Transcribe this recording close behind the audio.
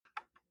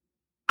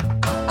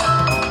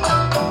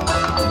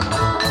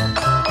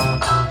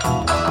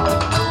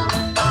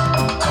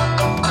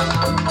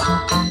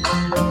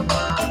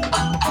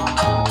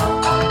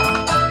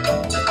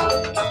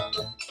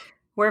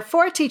We're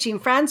four teaching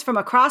friends from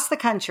across the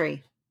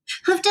country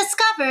who've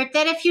discovered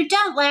that if you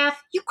don't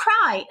laugh, you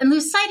cry and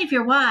lose sight of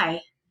your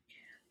why.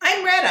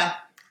 I'm Retta.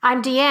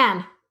 I'm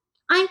Deanne.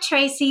 I'm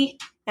Tracy.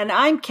 And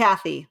I'm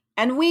Kathy.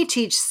 And we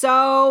teach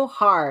so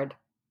hard.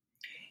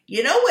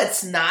 You know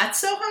what's not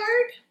so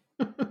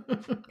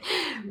hard?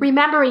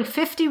 Remembering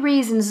 50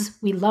 reasons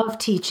we love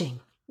teaching.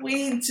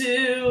 We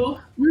do.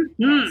 Mm-hmm.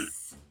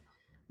 Yes.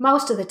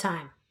 Most of the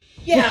time.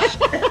 Yeah.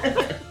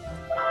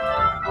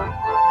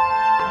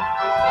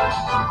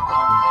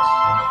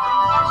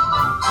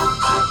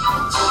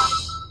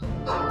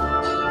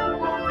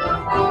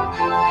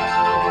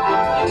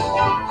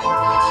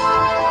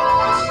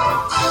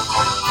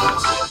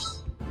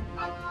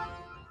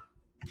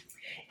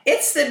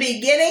 It's the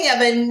beginning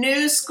of a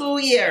new school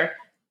year.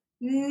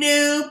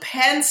 New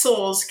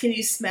pencils. Can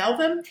you smell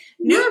them?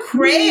 New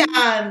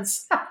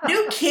crayons.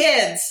 New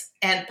kids.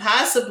 And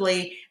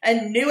possibly a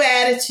new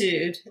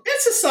attitude.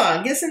 That's a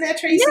song, isn't that,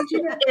 Tracy?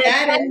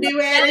 Got a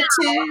new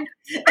attitude.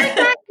 I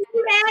got a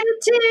new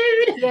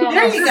attitude. Yes.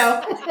 There you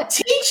go.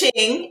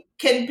 Teaching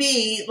can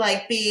be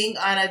like being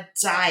on a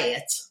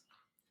diet.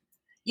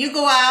 You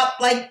go out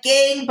like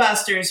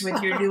gangbusters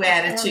with your new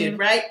attitude,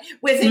 right?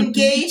 With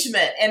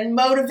engagement and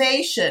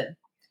motivation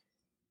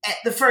at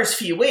the first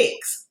few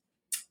weeks.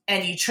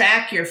 And you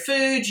track your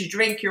food, you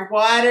drink your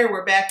water.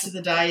 We're back to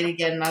the diet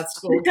again, not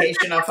school in case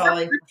you're not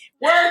following.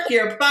 Work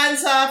your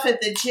buns off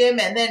at the gym,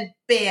 and then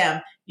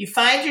bam, you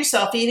find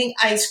yourself eating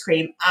ice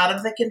cream out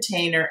of the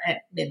container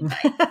at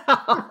midnight.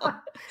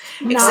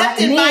 Except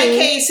in my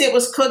case, it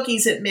was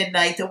cookies at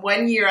midnight. The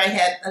one year I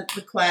had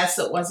the class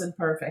that wasn't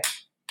perfect.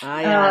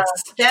 Yes.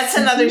 That's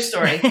another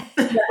story.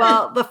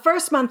 Well, the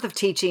first month of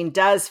teaching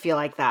does feel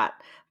like that.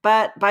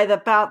 But by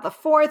about the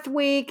fourth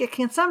week, it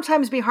can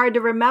sometimes be hard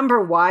to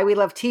remember why we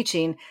love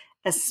teaching,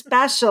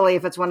 especially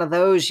if it's one of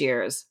those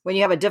years when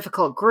you have a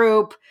difficult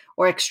group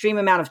or extreme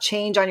amount of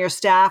change on your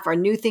staff or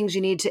new things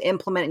you need to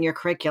implement in your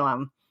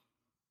curriculum.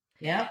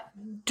 Yeah.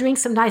 Drink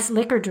some nice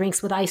liquor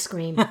drinks with ice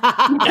cream. With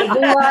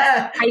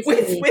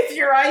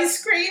your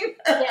ice cream?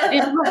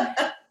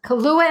 Yeah.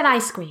 Kahlua and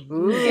ice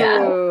cream.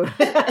 Yeah.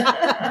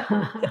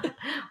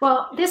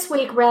 Well, this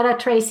week, Retta,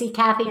 Tracy,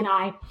 Kathy, and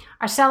I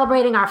are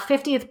celebrating our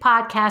 50th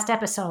podcast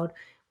episode.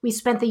 We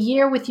spent the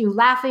year with you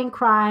laughing,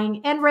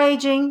 crying, and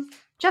raging.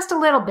 Just a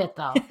little bit,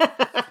 though.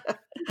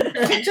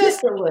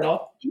 Just a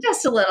little.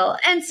 Just a little.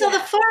 And so the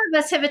four of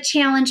us have a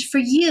challenge for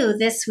you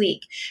this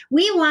week.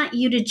 We want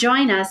you to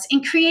join us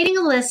in creating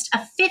a list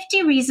of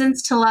 50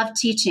 reasons to love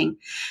teaching.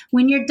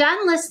 When you're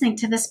done listening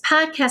to this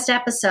podcast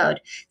episode,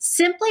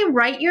 simply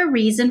write your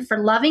reason for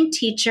loving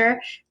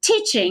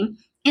teaching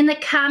in the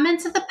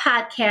comments of the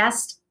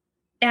podcast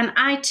and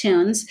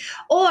iTunes,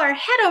 or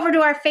head over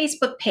to our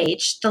Facebook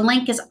page. The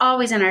link is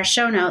always in our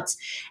show notes,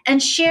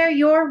 and share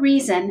your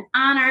reason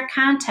on our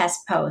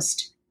contest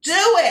post. Do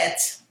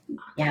it.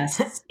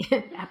 Yes.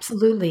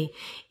 Absolutely.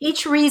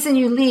 Each reason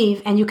you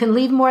leave, and you can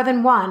leave more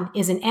than one,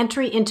 is an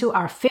entry into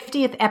our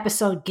 50th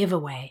episode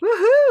giveaway.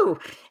 Woohoo!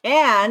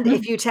 And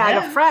if you tag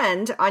a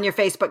friend on your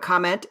Facebook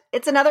comment,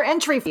 it's another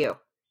entry for you.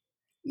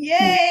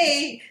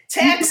 Yay!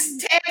 Tag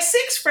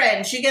 6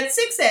 friends. You get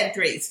 6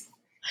 entries.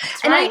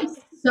 That's and right. I'm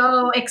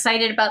so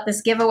excited about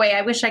this giveaway.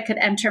 I wish I could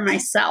enter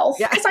myself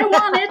because I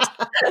want it.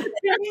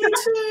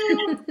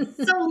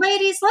 So,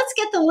 ladies, let's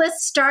get the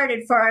list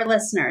started for our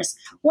listeners.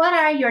 What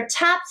are your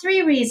top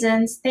 3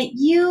 reasons that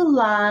you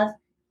love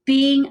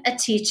being a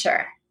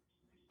teacher?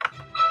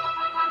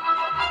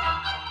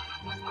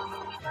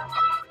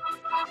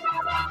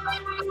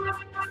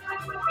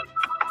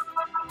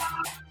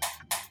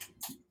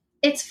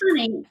 It's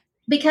funny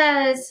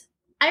because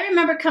I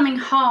remember coming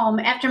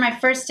home after my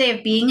first day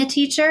of being a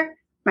teacher,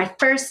 my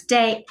first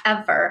day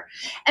ever.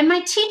 And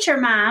my teacher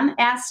mom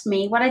asked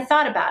me what I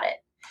thought about it.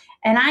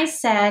 And I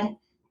said,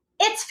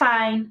 it's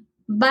fine,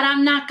 but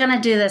I'm not going to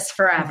do this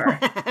forever.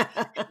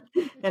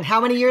 And how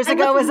many years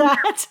ago was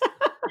that?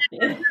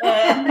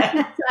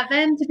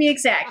 7 to be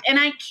exact. And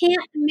I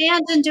can't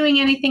imagine doing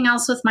anything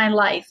else with my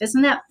life.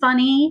 Isn't that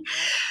funny?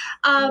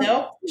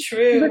 Nope.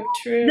 True.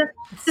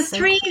 The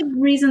 3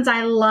 reasons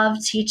I love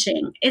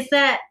teaching is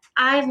that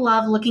I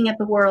love looking at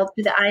the world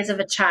through the eyes of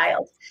a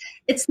child.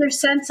 It's their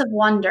sense of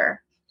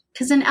wonder.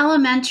 Because in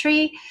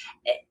elementary,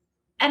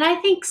 and I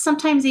think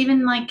sometimes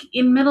even like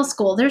in middle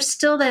school, there's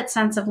still that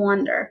sense of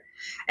wonder.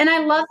 And I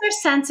love their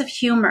sense of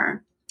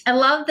humor. I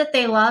love that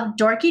they love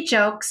dorky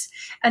jokes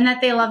and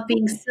that they love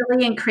being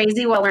silly and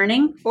crazy while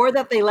learning. Or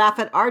that they laugh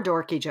at our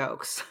dorky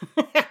jokes.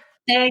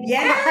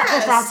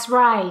 Yes. That's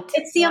right.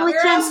 It's the only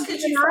Where time else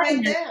could you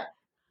find that?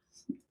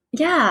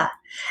 Yeah.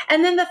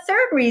 And then the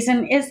third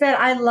reason is that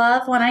I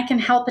love when I can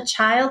help a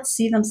child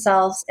see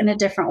themselves in a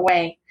different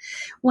way.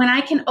 When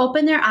I can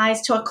open their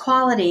eyes to a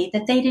quality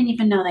that they didn't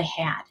even know they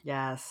had.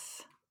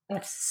 Yes.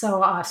 That's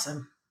so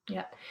awesome.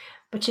 Yeah.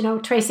 But you know,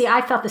 Tracy,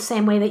 I felt the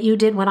same way that you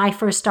did when I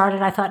first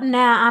started. I thought,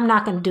 nah, I'm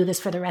not going to do this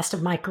for the rest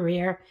of my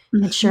career.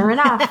 And sure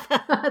enough,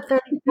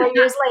 34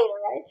 years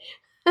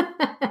later,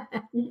 right?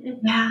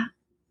 Yeah.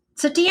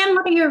 So, Deanne,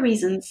 what are your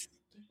reasons?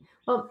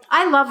 Well,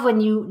 I love when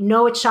you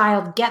know a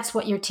child gets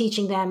what you're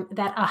teaching them,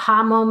 that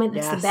aha moment.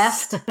 It's the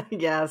best.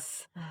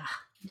 Yes.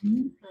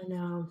 I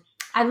know.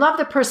 I love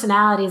the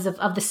personalities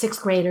of the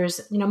sixth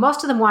graders.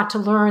 Most of them want to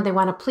learn. They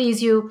want to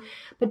please you.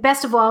 But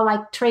best of all,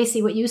 like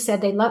Tracy, what you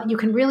said, you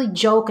can really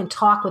joke and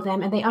talk with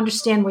them and they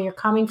understand where you're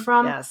coming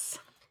from. Yes.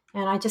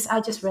 And I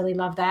just really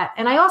love that.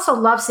 And I also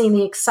love seeing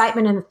the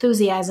excitement and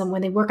enthusiasm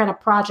when they work on a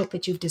project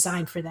that you've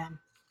designed for them.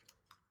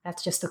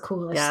 That's just the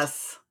coolest.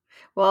 Yes.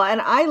 Well,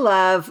 and I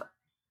love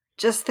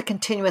just the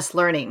continuous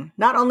learning,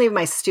 not only of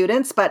my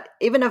students, but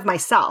even of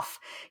myself.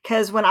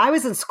 Because when I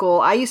was in school,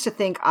 I used to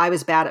think I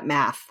was bad at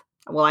math.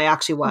 Well, I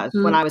actually was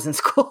when I was in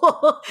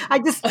school. I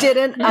just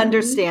didn't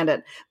understand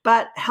it.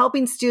 But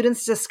helping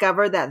students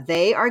discover that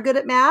they are good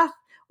at math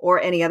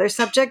or any other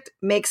subject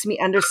makes me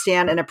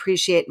understand and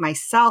appreciate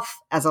myself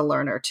as a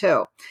learner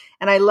too.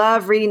 And I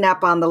love reading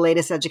up on the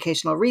latest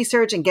educational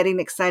research and getting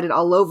excited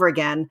all over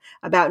again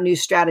about new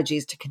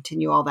strategies to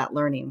continue all that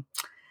learning.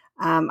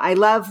 I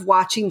love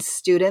watching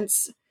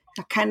students,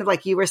 kind of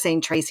like you were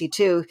saying, Tracy,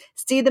 too,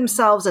 see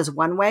themselves as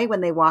one way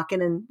when they walk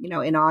in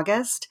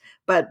August.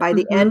 But by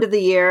the end of the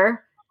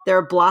year,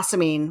 they're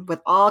blossoming with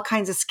all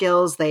kinds of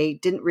skills they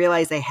didn't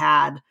realize they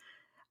had.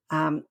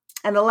 And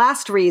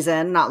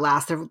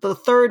the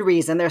third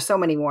reason, there's so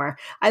many more.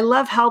 I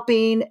love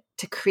helping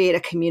to create a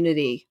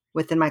community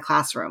within my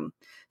classroom.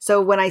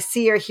 So when I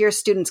see or hear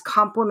students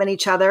compliment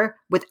each other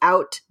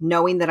without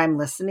knowing that I'm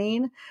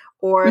listening,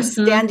 or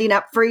standing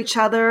up for each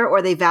other,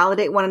 or they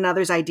validate one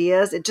another's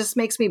ideas, it just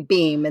makes me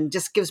beam and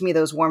just gives me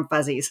those warm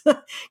fuzzies.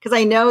 Because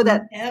I know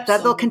that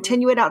they'll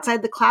continue it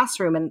outside the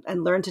classroom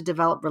and learn to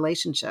develop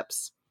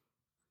relationships.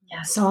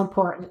 Yeah, so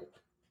important.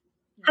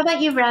 How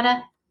about you,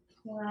 Retta?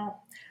 Wow.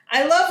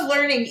 I love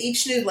learning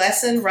each new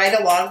lesson right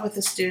along with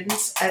the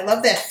students. I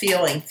love that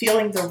feeling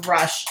the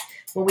rush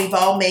when we've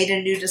all made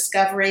a new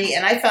discovery.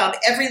 And I found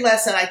every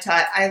lesson I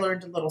taught, I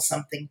learned a little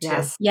something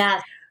too.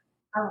 Yes.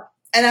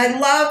 And I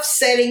love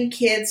setting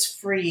kids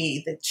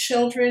free. The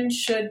children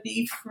should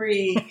be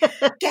free. Get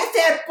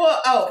that book.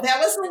 Oh, that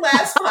was the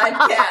last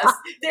podcast.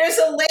 There's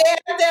a land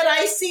that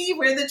I see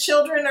where the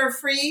children are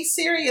free.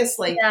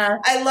 Seriously. Yeah.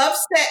 I love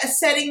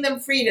setting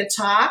them free to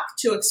talk,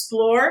 to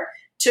explore,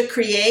 to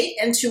create,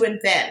 and to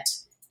invent.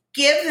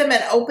 Give them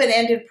an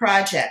open-ended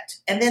project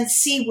and then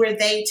see where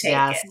they take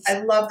it. I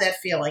love that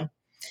feeling.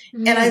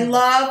 And I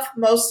love,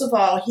 most of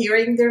all,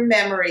 hearing their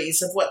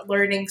memories of what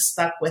learning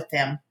stuck with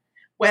them,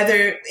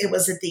 whether it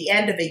was at the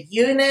end of a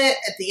unit,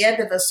 at the end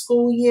of a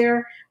school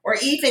year, or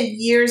even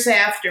years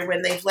after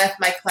when they've left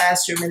my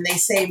classroom and they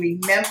say,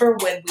 remember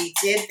when we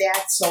did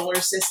that solar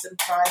system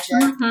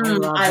project?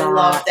 I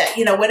love that.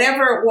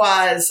 Whatever it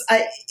was,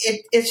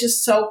 it's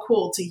just so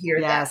cool to hear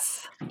that.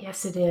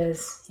 Yes, it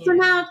is. Yeah. So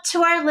now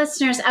to our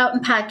listeners out in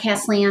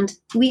podcast land,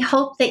 we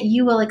hope that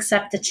you will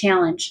accept the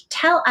challenge.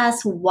 Tell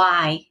us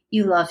why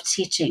you love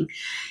teaching.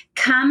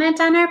 Comment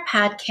on our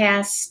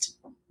podcast,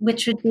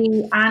 which would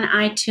be on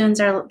iTunes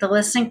or the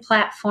listening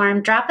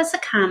platform. Drop us a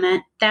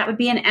comment. That would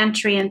be an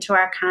entry into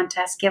our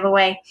contest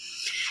giveaway.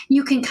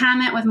 You can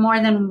comment with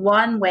more than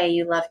one way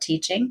you love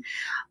teaching.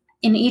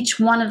 In each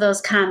one of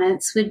those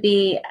comments would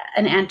be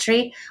an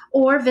entry,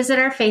 or visit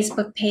our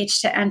Facebook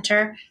page to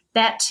enter.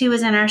 That too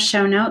is in our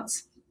show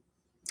notes.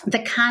 The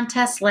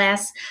contest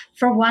lasts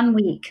for 1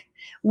 week.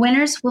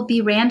 Winners will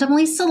be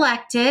randomly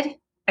selected.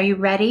 Are you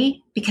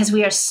ready? Because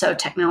we are so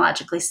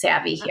technologically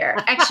savvy here.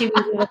 Actually,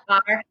 we really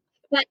are.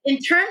 But in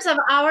terms of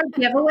our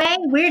giveaway,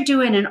 we're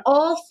doing an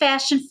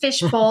old-fashioned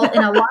fishbowl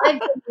in a live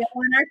video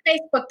on our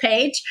Facebook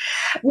page.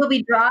 We'll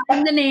be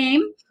drawing the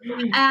name.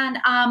 And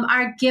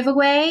our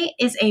giveaway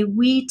is a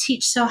We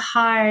Teach So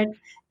Hard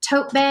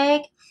tote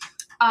bag.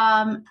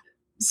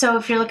 So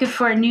if you're looking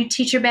for a new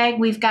teacher bag,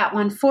 we've got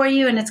one for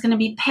you, and it's going to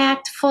be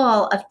packed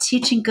full of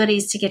teaching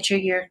goodies to get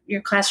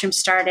your classroom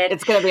started.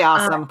 It's going to be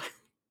awesome.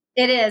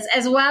 It is,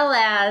 as well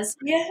as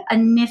a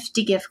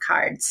nifty gift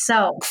card.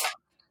 So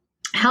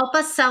help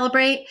us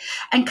celebrate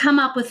and come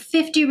up with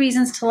 50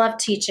 reasons to love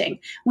teaching.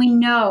 We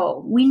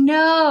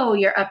know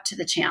you're up to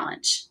the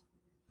challenge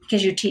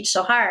because you teach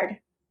so hard.